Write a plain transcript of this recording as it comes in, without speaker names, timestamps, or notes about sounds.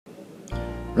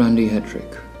Randy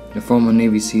Hedrick, a former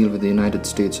Navy SEAL with the United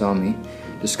States Army,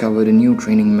 discovered a new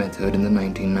training method in the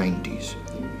 1990s,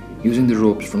 using the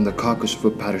ropes from the carcass of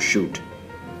a parachute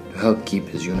to help keep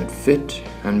his unit fit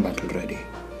and battle ready.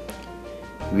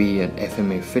 We at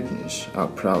FMA Fitness are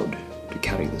proud to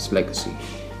carry this legacy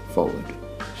forward.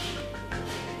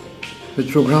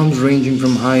 With programs ranging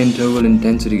from high interval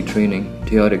intensity training,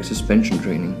 chaotic suspension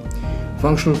training,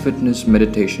 functional fitness,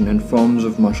 meditation, and forms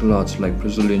of martial arts like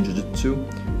Brazilian Jiu Jitsu,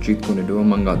 Jeet Kune Do,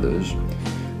 among others,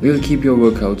 we'll keep your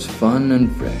workouts fun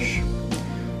and fresh.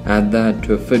 Add that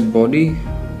to a fit body,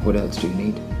 what else do you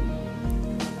need?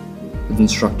 With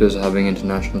instructors having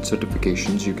international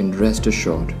certifications, you can rest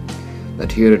assured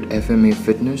that here at FMA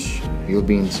Fitness, you'll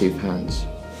be in safe hands.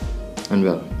 And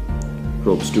well,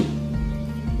 ropes too.